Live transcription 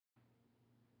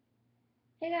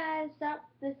Hey guys, stop.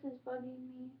 This is bugging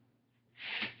me.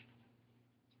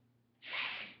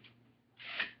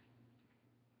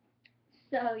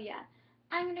 So yeah,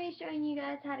 I'm going to be showing you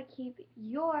guys how to keep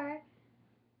sorry,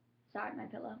 my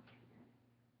pillow,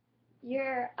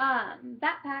 your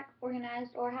backpack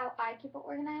organized, or how I keep it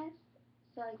organized.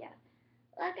 So yeah,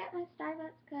 look at my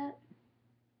Starbucks cup.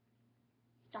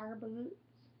 Starbucks.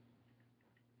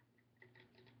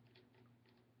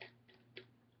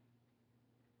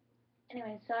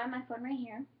 Anyway, so I have my phone right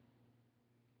here,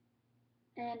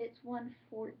 and it's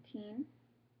 1:14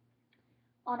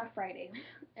 on a Friday,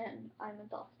 and I'm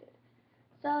exhausted.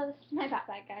 So this is my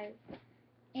backpack, guys,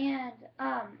 and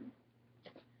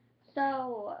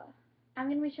So, I'm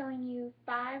going to be showing you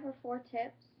 5 or 4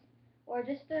 tips, or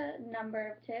just a number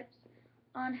of tips,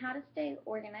 on how to stay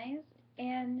organized.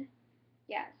 And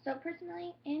yeah, so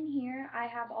personally, in here, I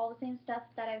have all the same stuff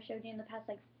that I've showed you in the past,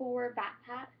 like 4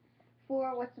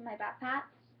 what's in my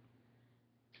backpacks.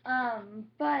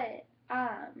 But,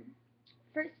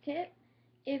 first tip,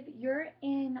 if you're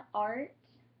in art,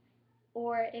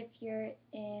 or if you're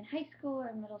in high school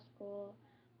or middle school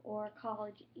or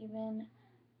college even,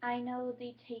 I know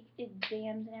they take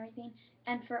exams and everything.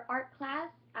 And for art class,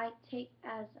 I take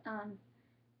as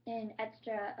an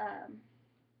extra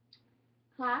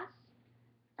class.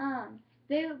 Um,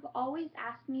 they've always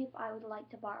asked me if I would like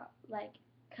to borrow, like,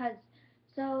 cause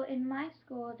so in my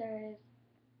school there's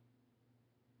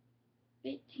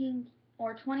 15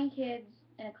 or 20 kids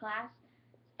in a class,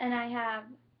 and I have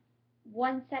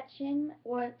one section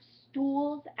with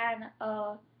stools and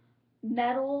a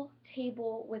metal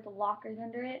table with lockers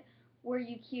under it where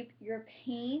you keep your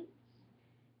paints,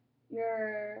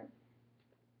 your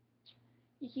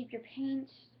you keep your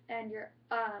paints and your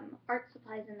art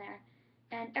supplies in there.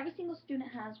 And every single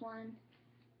student has one.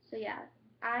 So yeah,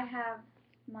 I have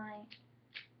my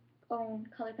own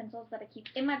color pencils that I keep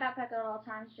in my backpack at all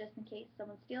times just in case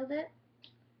someone steals it.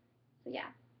 So yeah,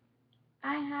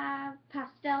 I have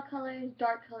pastel colors,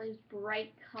 dark colors,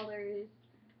 bright colors,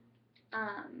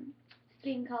 um,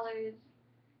 skin colors,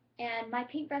 and my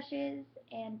paintbrushes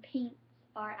and paints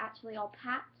are actually all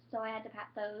packed, so I had to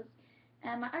pack those.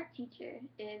 And my art teacher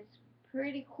is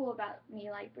pretty cool about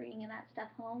me like bringing that stuff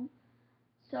home.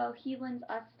 So he lends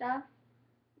us stuff,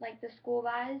 like the school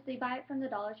buys. They buy it from the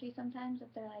Dollar Tree sometimes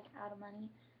if they're like out of money,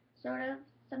 sort of.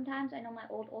 Sometimes I know my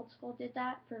old school did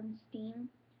that from STEAM,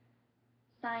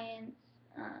 science,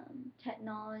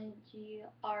 technology,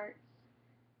 arts,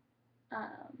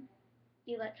 um,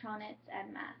 electronics,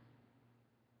 and math.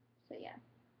 So yeah.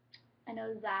 I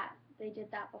know that they did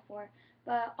that before.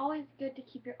 But always good to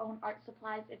keep your own art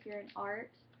supplies if you're in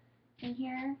art in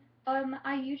here.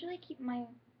 I usually keep my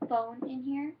phone in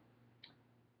here,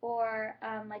 or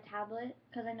my tablet,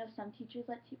 because I know some teachers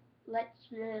let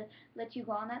you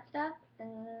go on that stuff.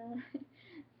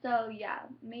 So yeah,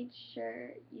 make sure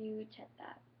you check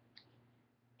that.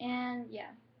 And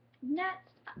yeah, next,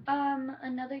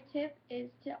 another tip is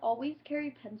to always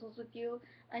carry pencils with you.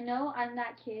 I know I'm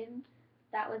that kid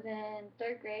that was in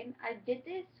 3rd grade. I did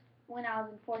this when I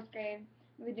was in 4th grade.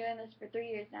 We've been doing this for 3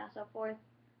 years now, so fourth,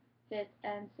 fifth,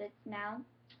 and sixth now.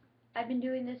 I've been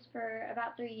doing this for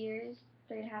about 3 years,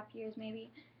 3.5 years maybe,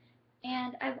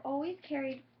 and I've always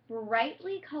carried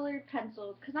brightly colored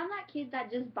pencils because I'm that kid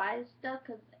that just buys stuff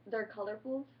because they're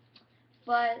colorful.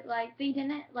 But like they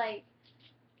didn't like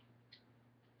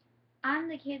I'm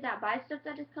the kid that buys stuff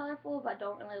that is colorful but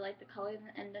don't really like the colors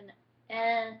and then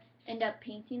end up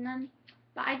painting them.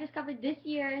 But I discovered this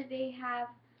year they have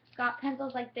got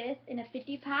pencils like this in a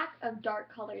 50 pack of dark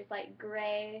colors like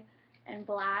gray and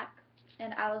black.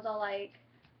 And I was all like,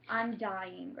 I'm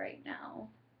dying right now.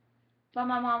 But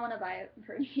my mom wanted to buy it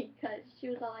for me because she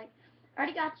was all like, I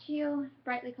already got you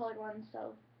brightly colored ones,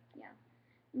 so yeah.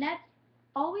 Next,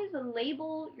 always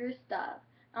label your stuff.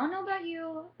 I don't know about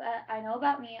you, but I know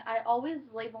about me. I always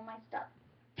label my stuff.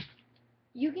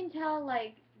 You can tell,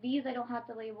 like, these I don't have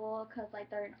to label because, like,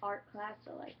 they're in art class,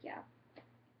 so, like, yeah.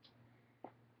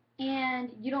 And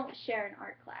you don't share an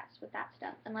art class with that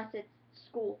stuff unless it's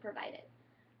school provided.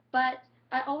 But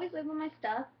I always label my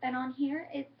stuff, and on here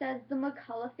it says the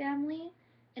McCullough family,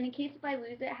 and in case if I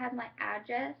lose it, it has my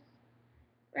address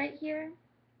right here.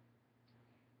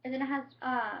 And then it has,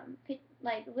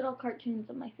 like, little cartoons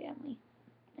of my family.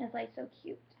 And it's, like, so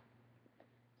cute.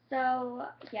 So,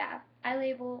 yeah, I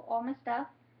label all my stuff.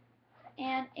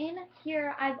 And in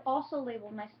here, I've also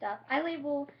labeled my stuff. I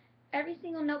label every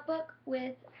single notebook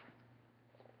with,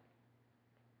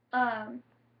 um,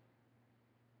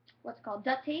 what's it called,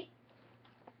 duct tape.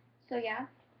 So, yeah.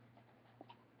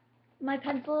 My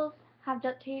pencils have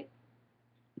duct tape.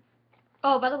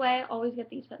 Oh, by the way, always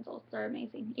get these pencils. They're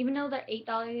amazing. Even though they're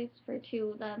 $8 for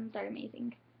 2 of them, they're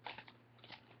amazing.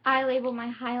 I label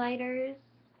my highlighters.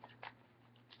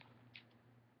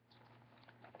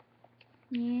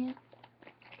 Yeah.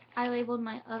 I labeled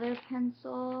my other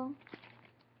pencil.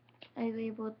 I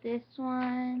labeled this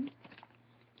one.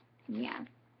 Yeah.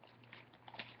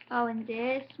 Oh, and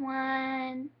this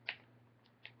one.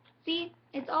 See,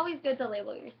 it's always good to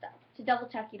label your stuff to double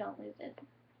check you don't lose it.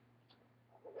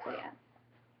 So yeah.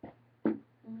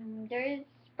 There is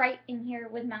Sprite in here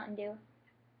with Mountain Dew.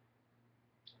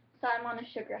 So I'm on a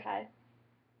sugar high.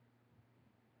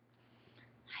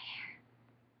 My hair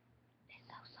is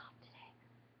so soft today.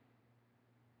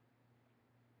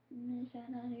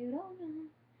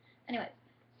 Anyways,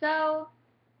 so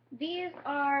these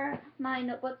are my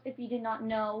notebooks. If you did not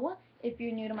know, if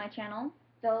you're new to my channel,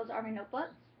 those are my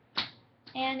notebooks.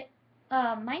 And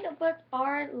my notebooks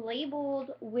are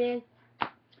labeled with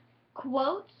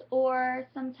quotes or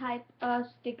some type of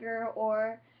sticker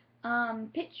or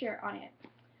picture on it.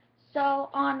 So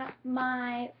on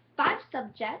my 5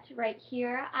 subject right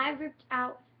here, I ripped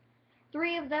out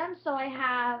 3 of them. So I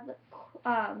have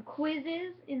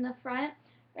quizzes in the front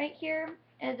right here,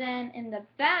 and then in the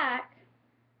back,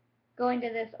 going to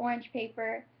this orange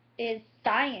paper, is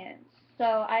science.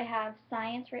 So I have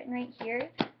science written right here.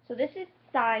 So this is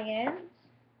science,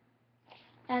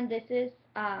 and this is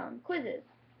quizzes.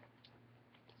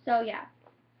 So yeah,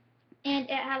 and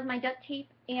it has my duct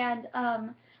tape, and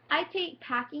I take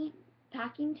packing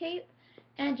tape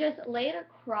and just lay it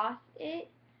across it,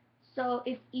 so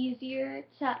it's easier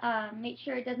to make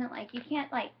sure it doesn't, like, you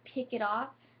can't like pick it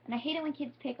off, and I hate it when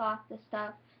kids pick off the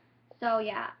stuff. So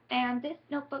yeah, and this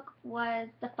notebook was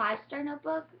the 5-star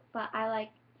notebook, but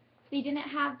they didn't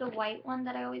have the white one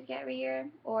that I always get every year,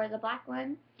 or the black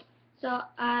one, so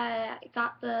I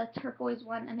got the turquoise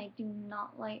one, and I do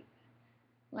not like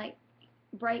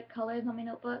bright colors on my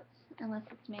notebooks unless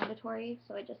it's mandatory,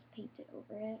 so I just paint it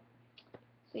over it.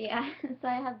 So yeah, so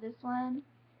I have this one,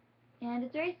 and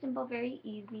it's very simple, very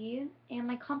easy, and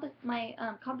my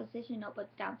composition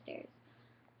notebook's downstairs.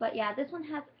 But yeah, this one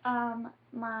has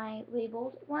my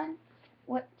labeled one.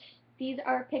 These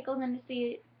are pickles, and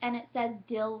it says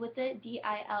dill with it,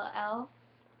 D-I-L-L.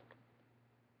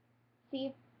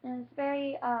 See, and it's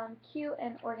very cute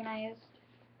and organized,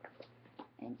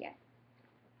 and yeah.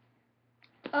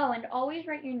 Oh, and always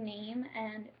write your name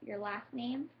and your last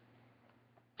name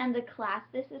and the class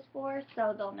this is for,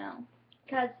 so they'll know.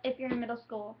 Because if you're in middle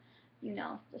school, you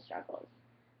know the struggles.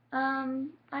 I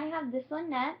have this one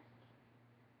next.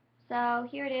 So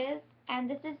here it is, and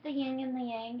this is the yin and the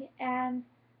yang. And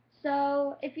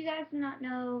so if you guys do not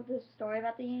know the story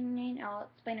about the yin and yang, I'll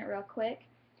explain it real quick.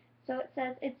 So it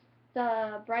says it's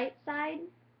the bright side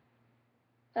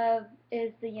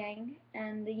is the yang,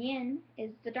 and the yin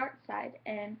is the dark side.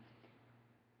 And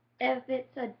if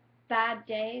it's a bad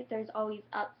day, there's always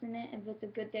ups in it. If it's a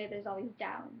good day, there's always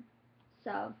down.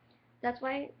 So that's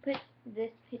why I put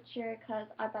this picture, because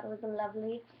I thought it was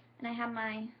lovely. And I have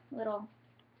my little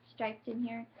stripes in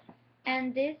here.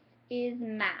 And this is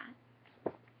math.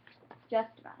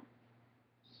 Just math.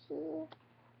 So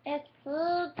it's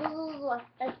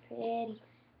pretty.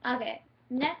 Okay,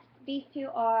 next, these two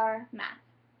are math.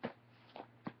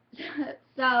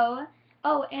 So,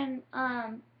 oh, and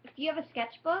if you have a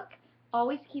sketchbook,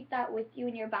 always keep that with you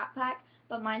in your backpack.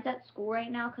 But mine's at school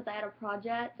right now because I had a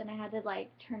project and I had to like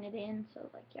turn it in. So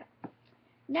like, yeah.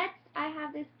 Next, I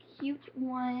have this cute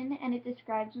one, and it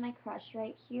describes my crush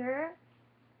right here.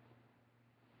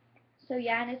 So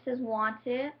yeah, and it says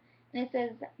wanted, and it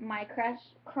says my crush,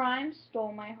 crime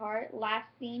stole my heart, last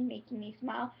seen making me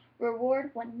smile,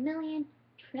 reward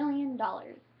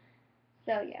 $1,000,000,000,000,000.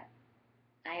 So yeah,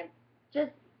 I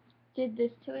just did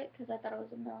this to it because I thought it was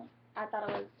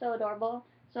so adorable.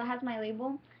 So it has my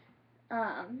label.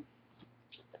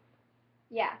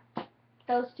 Yeah,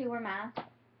 those two were math.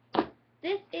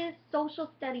 This is social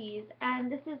studies,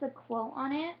 and this is a quote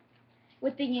on it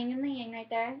with the yin and the yang right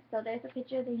there. So there's a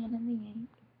picture of the yin and the yang.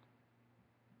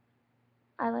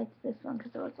 I liked this one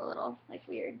because it was a little like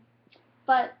weird,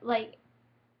 but like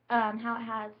how it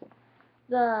has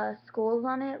the schools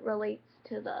on it relates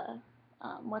to the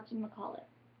whatchamacallit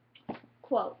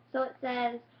quote. So it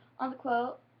says on the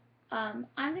quote, I'm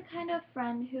the kind of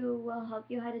friend who will help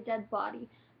you hide a dead body.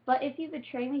 But if you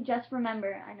betray me, just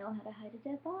remember, I know how to hide a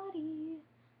dead body.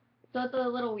 So it's a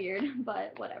little weird,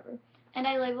 but whatever. And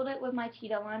I labeled it with my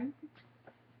cheetah one.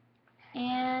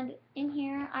 And in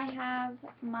here I have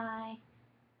my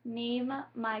name,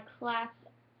 my class,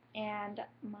 and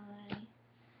my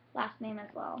last name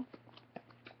as well.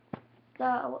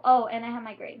 So, oh, and I have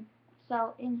my grade.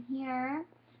 So in here,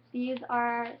 These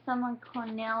are some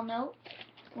Cornell notes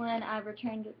when I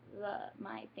returned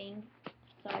my thing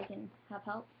so I can have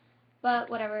help. But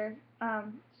whatever.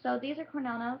 So these are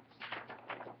Cornell notes.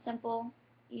 Simple,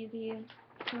 easy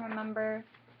to remember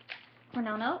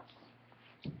Cornell notes.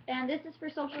 And this is for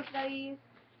social studies.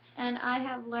 And I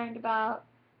have learned about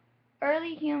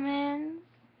early humans,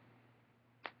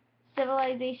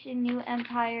 civilization, new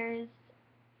empires,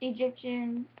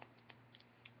 Egyptian,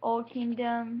 Old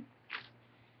Kingdom,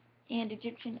 and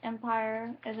Egyptian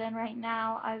Empire. And then right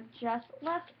now I've just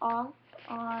left off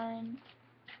on.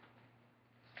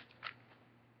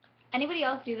 Anybody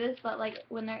else do this? But like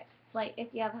when they're like,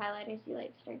 if you have highlighters, you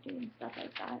like start doing stuff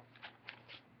like that.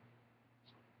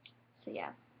 So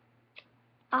yeah,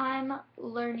 I'm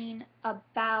learning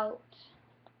about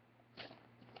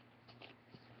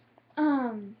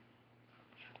the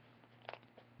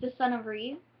son of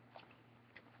Re.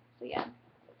 So yeah,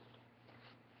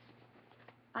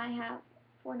 I have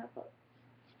 4 notebooks.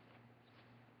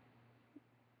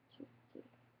 2, 3,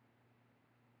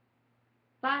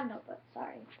 5 notebooks.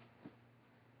 Sorry.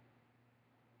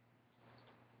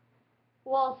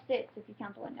 Well, 6 if you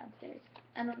count the one downstairs.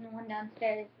 And then the one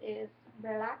downstairs is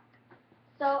black.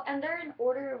 So, and they're in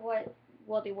order of what,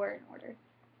 well, they were in order.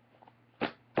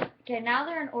 Okay, now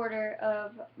they're in order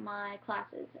of my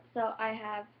classes. So I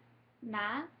have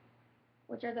math,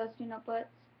 which are those 2 notebooks.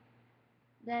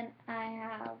 Then I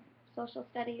have social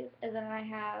studies, and then I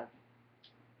have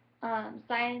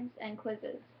science and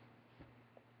quizzes.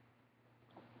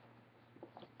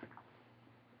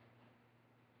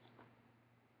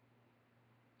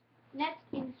 Next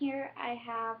in here I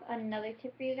have another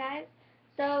tip for you guys.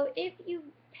 So if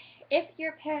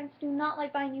your parents do not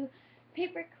like buying you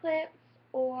paper clips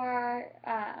or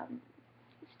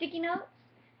sticky notes,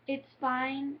 it's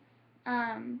fine.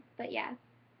 But yeah.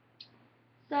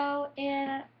 So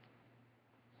in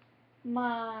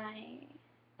my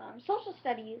social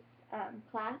studies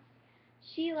class,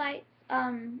 she likes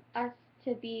us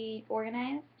to be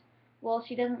organized. Well,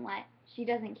 she doesn't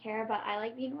care, but I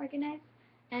like being organized.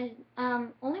 And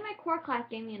only my core class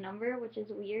gave me a number, which is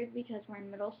weird because we're in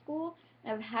middle school.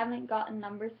 And I haven't gotten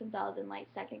numbers since I was in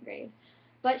like 2nd grade.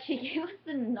 But she gave us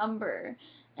a number,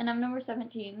 and I'm number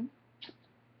 17.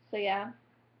 So yeah.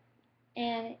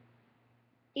 And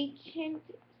ancient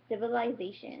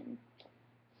civilization.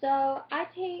 So I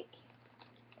take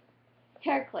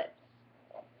hair clips.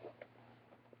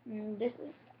 This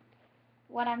is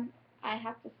what I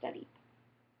have to study.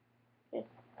 This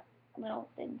little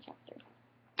thin chapter.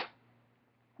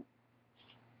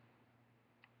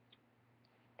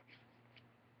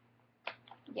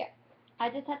 Yeah, I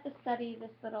just have to study this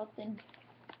little thin.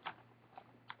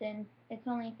 It's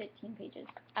only 15 pages.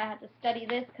 I have to study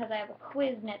this because I have a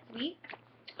quiz next week.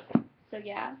 So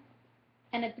yeah,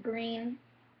 and it's green,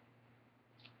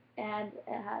 and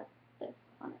it has this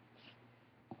on it.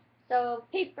 So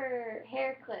paper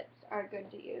hair clips are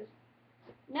good to use.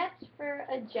 Next for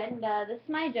agenda, this is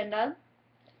my agenda.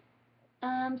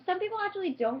 Some people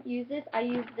actually don't use this. I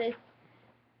use this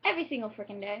every single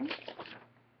freaking day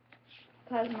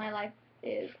because my life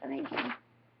is amazing.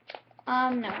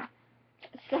 No.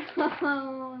 So let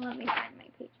me find my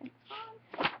page I'm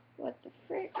on. What the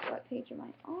frick? What page am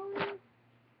I on?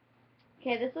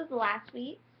 Okay, this was last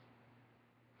week,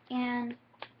 and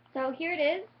so here it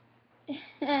is.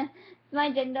 It's my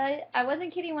agenda. I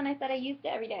wasn't kidding when I said I used it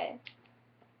every day.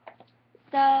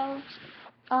 So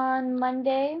on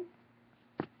Monday,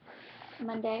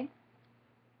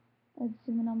 let's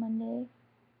zoom in on Monday.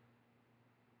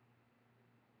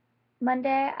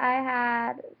 Monday I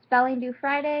had spelling due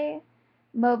Friday,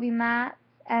 Moby Maths,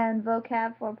 and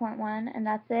vocab 4.1, and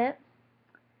that's it.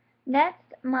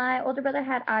 Next, my older brother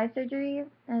had eye surgery,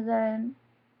 and then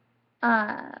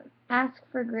asked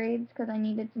for grades because I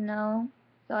needed to know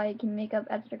so I can make up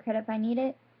extra credit if I need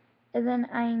it. And then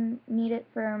I need it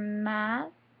for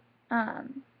math,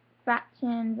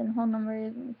 fractions and whole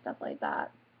numbers and stuff like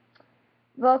that.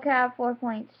 Vocab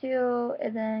 4.2,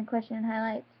 and then question and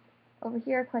highlights. Over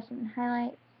here, question and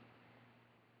highlights.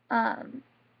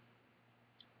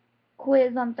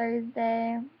 Quiz on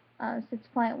Thursday,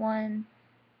 6.1,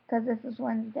 because this is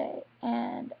Wednesday,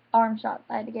 and arm shots.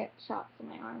 I had to get shots in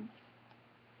my arm.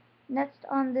 Next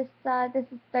on this side,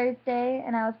 this is Thursday,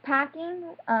 and I was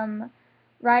packing.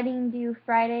 Writing due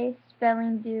Friday,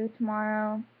 spelling due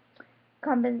tomorrow,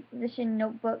 composition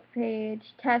notebook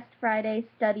page, test Friday,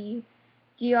 study,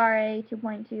 GRA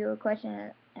 2.2,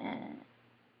 question and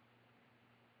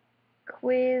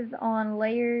quiz on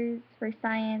layers for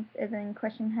science, and then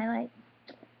question highlights.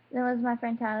 Then was my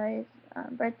friend Tyler's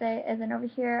birthday, and then over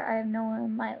here I have Noah,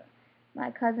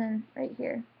 my cousin right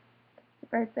here.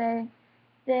 birthday.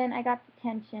 Then I got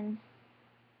detention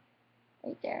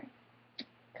right there.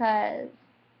 Cause,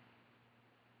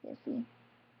 you see,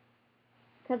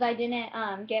 cause I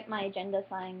didn't get my agenda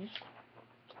signed.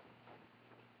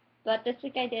 But this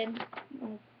week I did.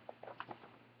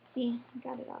 See, I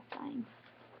got it all signed.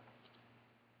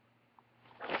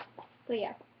 So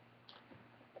yeah.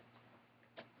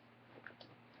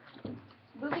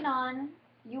 Moving on,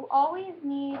 you always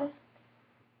need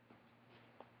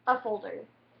a folder.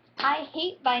 I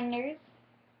hate binders.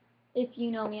 If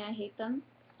you know me, I hate them.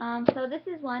 So this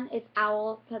is one. It's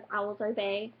owls, because owls are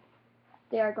they.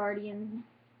 They are guardians.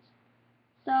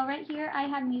 So right here I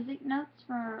have music notes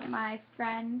for my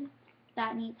friend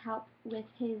that needs help with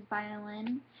his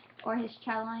violin, or his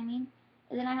cello, I mean.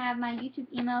 And then I have my YouTube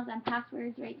emails and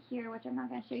passwords right here, which I'm not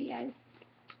going to show you guys.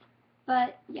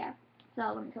 But yeah,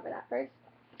 so let me cover that first.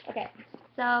 Okay,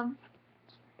 so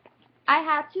I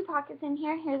have two pockets in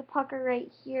here. Here's a pocket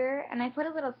right here, and I put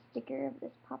a little sticker of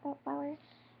this pop-out flower.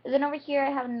 And then over here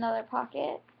I have another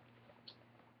pocket,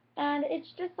 and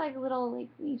it's just like little like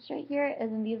leaves right here,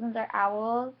 and then these ones are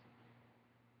owls.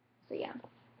 So yeah.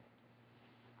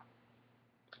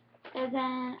 And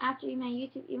then after my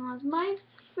YouTube emails, my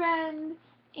friend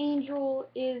Angel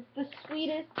is the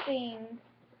sweetest thing.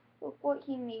 Look what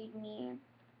he made me.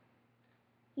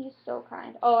 He's so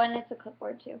kind. Oh, and it's a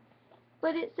clipboard too.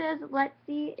 But it says, "Let's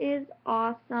see" is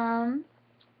awesome.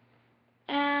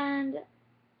 And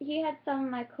he had some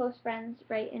of my close friends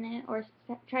write in it, or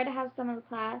try to have some of the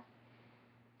class.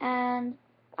 And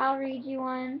I'll read you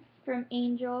one from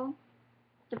Angel,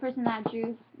 the person that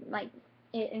drew like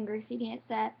it in graffiti. It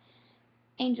said,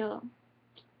 "Angel,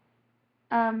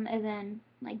 as in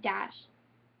like dash.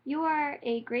 You are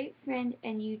a great friend,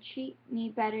 and you treat me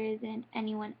better than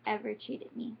anyone ever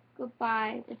treated me.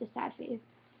 Goodbye," with a sad face.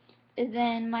 And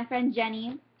then my friend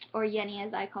Jenny, or Yenny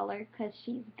as I call her, because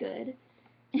she's good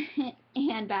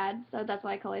and bad, so that's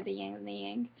why I call her the Yang and the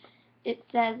Yang. It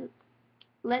says,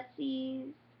 "Let's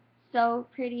see, so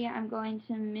pretty. I'm going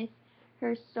to miss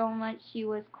her so much. She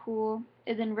was cool."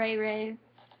 And then Ray Ray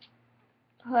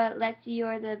put, "Let's see,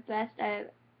 you're the best.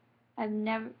 I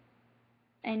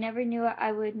never knew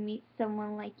I would meet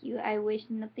someone like you. I wish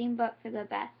nothing but for the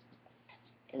best."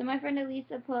 And then my friend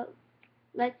Elisa put,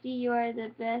 "Let's see, you are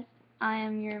the best. I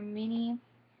am your mini,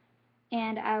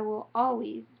 and I will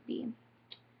always be.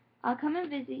 I'll come and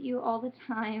visit you all the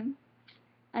time.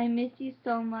 I miss you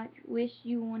so much. Wish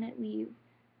you wouldn't leave.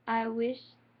 I wish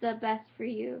the best for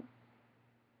you.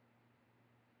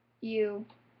 You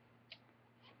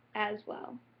as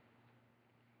well."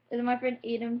 And then my friend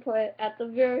Aiden put at the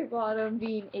very bottom,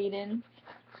 being Aiden,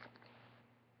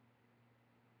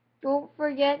 "Don't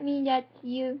forget me, that's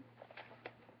you."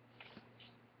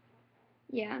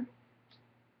 Yeah.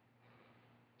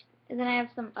 And then I have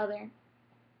some other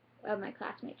of my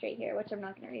classmates right here, which I'm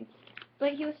not going to read.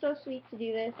 But he was so sweet to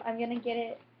do this. I'm going to get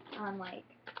it on like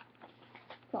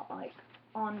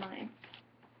on my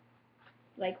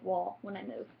like wall when I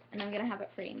move. And I'm going to have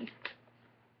it framed.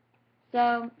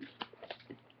 So,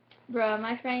 bruh,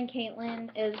 my friend Caitlin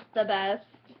is the best.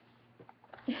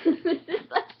 This is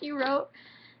what she wrote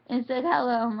and said,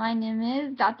 "Hello, my name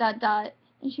is ...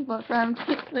 And she put from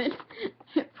Caitlin.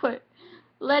 It put,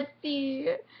 "Let's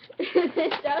see." And then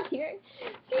down here,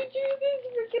 she drew this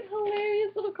freaking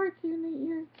hilarious little cartoon right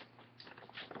here.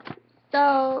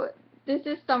 So, this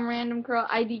is some random girl,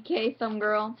 IDK, some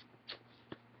girl.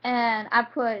 And I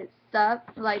put sup,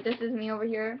 like this is me over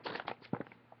here.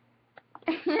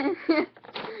 She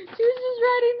was just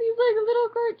writing these like little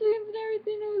cartoons and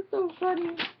everything. It was so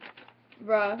funny.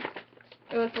 Bruh,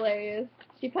 it was hilarious.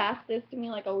 She passed this to me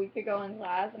like a week ago in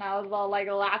class, and I was all like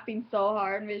laughing so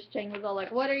hard. Miss Cheng was all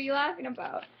like, "What are you laughing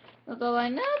about?" I was all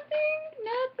like, nothing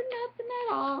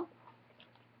at all."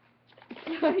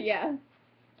 So yeah.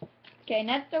 Okay,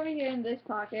 next over here in this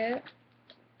pocket,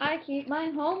 I keep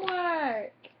my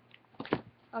homework.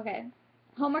 Okay,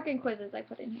 homework and quizzes I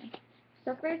put in here.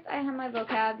 So first I have my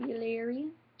vocabulary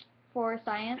for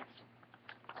science.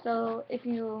 So if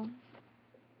you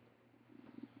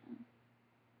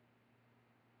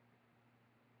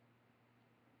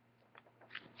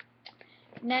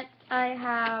next I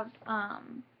have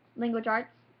language arts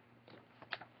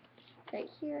right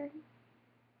here.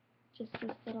 Just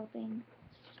this little thing.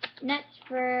 Next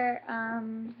for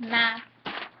math,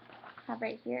 I have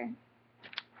right here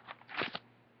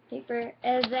paper.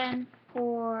 And then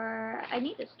for, I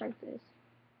need to start this.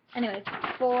 Anyways,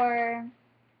 for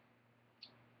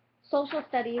social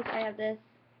studies I have this.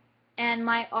 And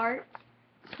my art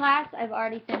class, I've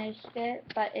already finished it,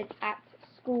 but it's at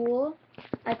school.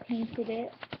 I painted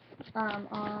it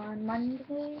on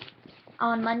Monday.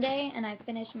 on Monday, and I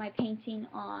finished my painting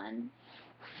on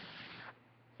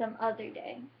some other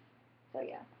day. So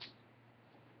yeah.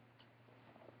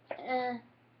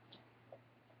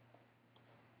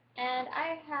 And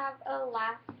I have a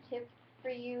last tip for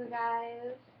you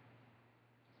guys,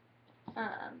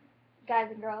 guys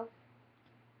and girls.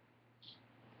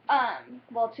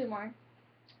 Well, two more.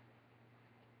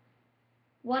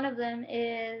 One of them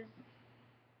is,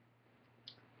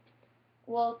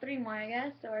 well, three more, I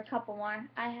guess, or a couple more.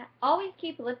 Always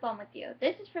keep lip balm with you.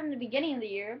 This is from the beginning of the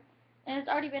year, and it's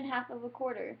already been half of a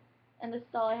quarter, and this is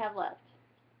all I have left.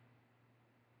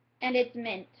 And it's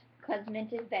mint, because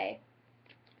mint is bae.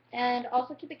 And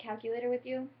also keep a calculator with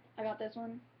you. I got this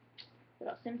one. I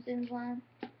got Simpsons one.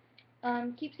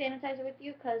 Keep sanitizer with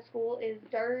you, because school is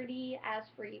dirty as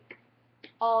freak.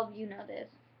 All of you know this.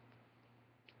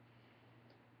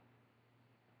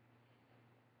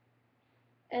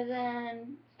 And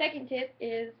then, second tip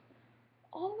is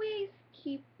always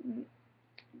keep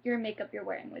your makeup you're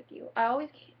wearing with you. I always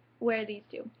wear these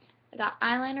two. I got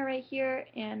eyeliner right here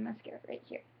and mascara right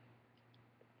here.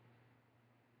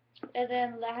 And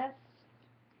then last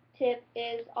tip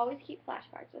is always keep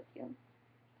flashcards with you,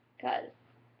 because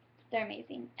they're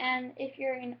amazing. And if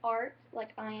you're in art,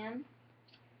 like I am,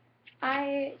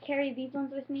 I carry these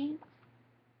ones with me,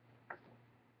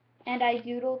 and I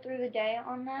doodle through the day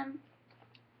on them.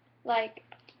 Like,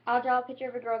 I'll draw a picture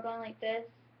of a girl going like this,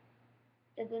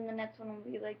 and then the next one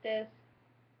will be like this,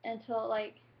 until,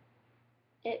 like,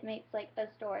 it makes, like, a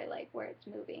story, like, where it's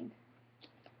moving.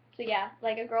 So, yeah,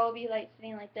 like, a girl will be, like,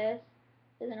 sitting like this,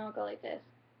 and then it'll go like this.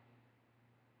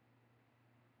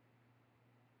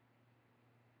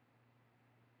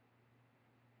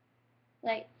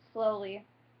 Like, slowly,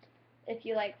 if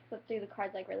you, like, flip through the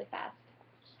cards, like, really fast.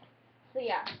 So,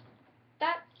 yeah,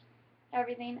 that's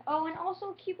everything. Oh, and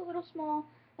also keep a little small,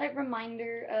 like,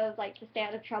 reminder of, like, to stay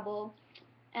out of trouble.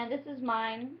 And this is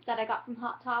mine that I got from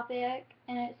Hot Topic,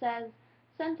 and it says,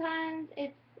 sometimes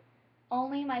it's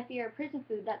only my fear of prison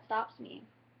food that stops me.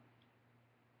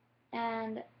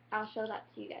 And I'll show that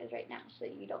to you guys right now so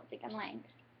you don't think I'm lying.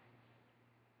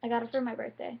 I got it for my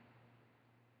birthday.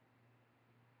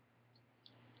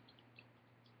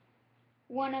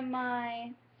 One of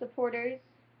my supporters,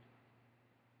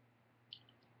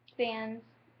 fans,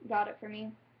 got it for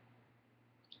me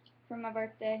for my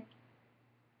birthday.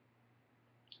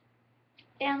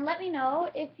 And let me know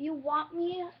if you want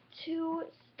me to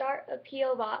start a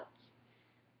P.O. box.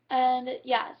 And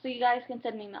yeah, so you guys can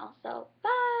send me mail. So,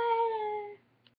 bye!